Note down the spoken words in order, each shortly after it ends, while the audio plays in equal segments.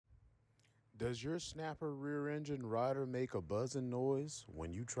Does your snapper rear engine rider make a buzzing noise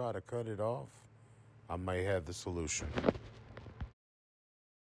when you try to cut it off? I may have the solution.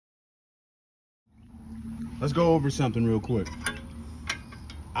 Let's go over something real quick.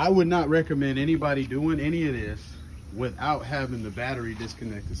 I would not recommend anybody doing any of this without having the battery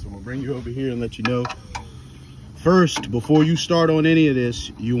disconnected. So I'm gonna bring you over here and let you know. First, before you start on any of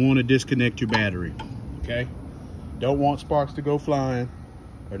this, you want to disconnect your battery, okay? Don't want sparks to go flying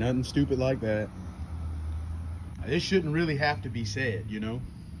or nothing stupid like that. This shouldn't really have to be said, you know?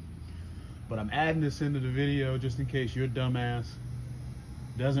 But I'm adding this into the video just in case your dumbass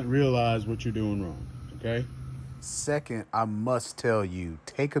doesn't realize what you're doing wrong, okay? Second, I must tell you,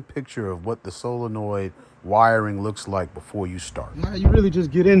 take a picture of what the solenoid wiring looks like before you start. Now you really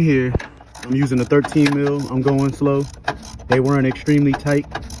just get in here. I'm using a 13 mil. I'm going slow. They weren't extremely tight.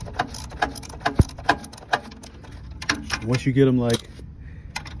 Once you get them like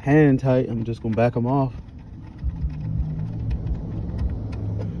hand tight, I'm just gonna back them off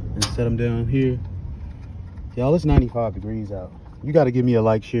and set them down here. Y'all, it's 95 degrees out. You got to give me a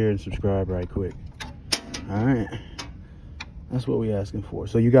like, share, and subscribe right quick. All right, that's what we asking for.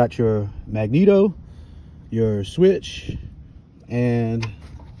 So you got your magneto, your switch, and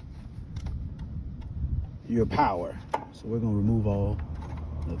your power. So we're gonna remove all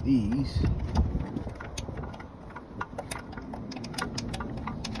of these.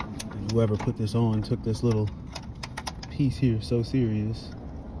 And whoever put this on took this little piece here so serious.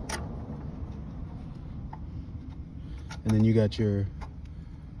 And then you got your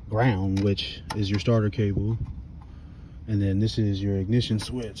ground, which is your starter cable. And then this is your ignition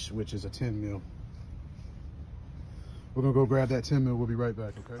switch, which is a 10 mil. We're gonna go grab that 10 mil. We'll be right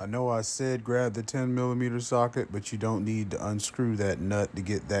back, okay? I know I said grab the 10mm socket, but you don't need to unscrew that nut to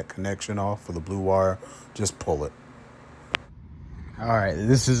get that connection off for the blue wire. Just pull it. All right,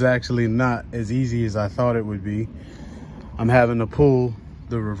 this is actually not as easy as I thought it would be. I'm having to pull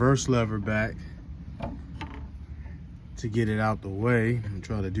the reverse lever back to get it out the way. I'm gonna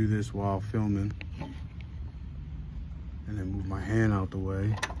try to do this while filming. And then move my hand out the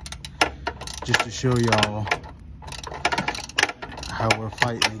way. Just to show y'all how we're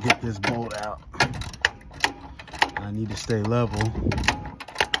fighting to get this bolt out. I need to stay level.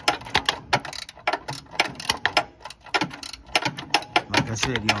 Like I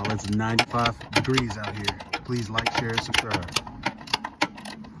said, y'all, it's 95 degrees out here. Please like, share, and subscribe.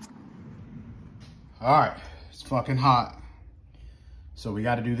 All right, it's fucking hot. So we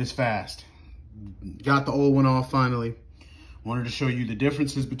got to do this fast. Got the old one off finally. Wanted to show you the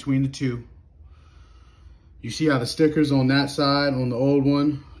differences between the two. You see how the stickers on that side, on the old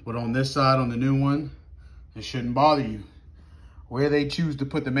one, but on this side, on the new one, it shouldn't bother you. Where they choose to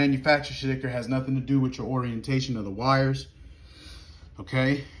put the manufacturer sticker has nothing to do with your orientation of the wires.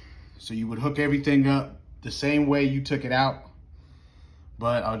 Okay, so you would hook everything up the same way you took it out.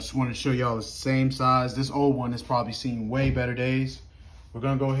 But I just wanted to show y'all the same size. This old one has probably seen way better days. We're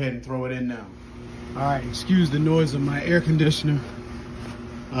gonna go ahead and throw it in now. All right, excuse the noise of my air conditioner.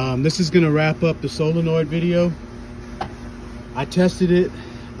 This is gonna wrap up the solenoid video. I tested it,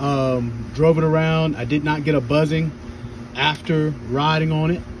 drove it around. I did not get a buzzing after riding on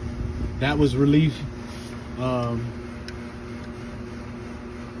it. That was relief.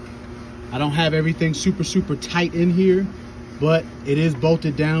 I don't have everything super tight in here, but it is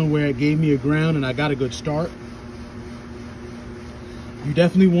bolted down where it gave me a ground and I got a good start. You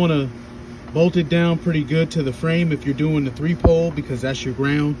definitely want to bolt it down pretty good to the frame if you're doing the 3-pole, because that's your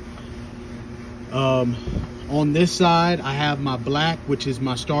ground. On this side, I have my black, which is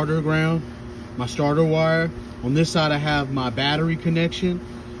my starter ground, my starter wire. On this side, I have my battery connection.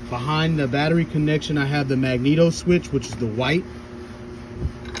 Behind the battery connection, I have the magneto switch, which is the white.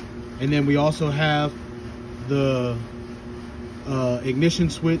 And then we also have the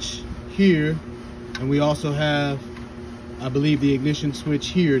ignition switch here. And we also have, I believe, the ignition switch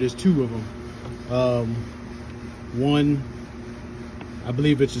here. There's two of them. One, I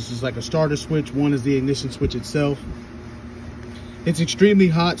believe it's just like a starter switch. One is the ignition switch itself. It's extremely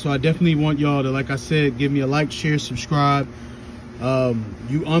hot, so I definitely want y'all to, like I said, give me a like, share, subscribe.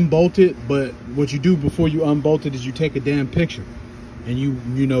 You unbolt it, but what you do before you unbolt it is you take a damn picture, and you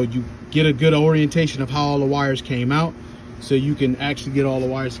get a good orientation of how all the wires came out, so you can actually get all the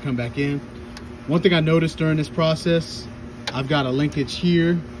wires to come back in. One thing I noticed during this process, I've got a linkage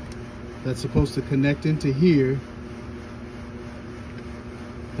here that's supposed to connect into here.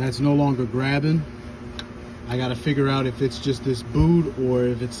 That's no longer grabbing. I gotta figure out if it's just this boot or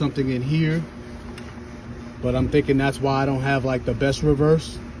if it's something in here. But I'm thinking that's why I don't have like the best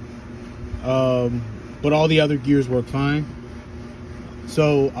reverse. But all the other gears work fine.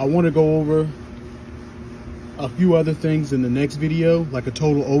 So I want to go over a few other things in the next video, like a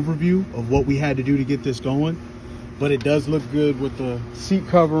total overview of what we had to do to get this going. But it does look good with the seat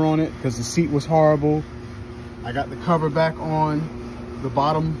cover on it, because the seat was horrible. I got the cover back on the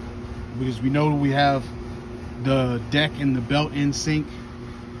bottom because we know we have the deck and the belt in sync.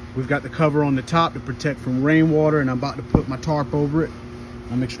 We've got the cover on the top to protect from rainwater, and I'm about to put my tarp over it.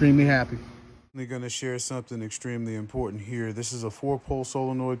 I'm extremely happy. I'm going to share something extremely important here. This is a 4-pole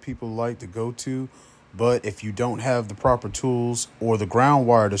solenoid people like to go to, but if you don't have the proper tools or the ground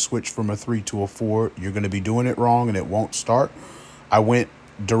wire to switch from a 3 to a 4, you're going to be doing it wrong and it won't start. I went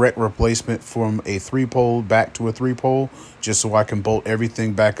direct replacement from a 3-pole back to a 3-pole just so I can bolt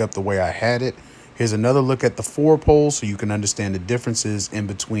everything back up the way I had it. Here's another look at the 4-pole so you can understand the differences in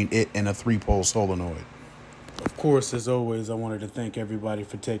between it and a 3-pole solenoid. Of course, as always, I wanted to thank everybody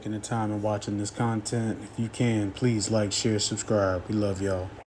for taking the time and watching this content. If you can, please like, share, subscribe. We love y'all.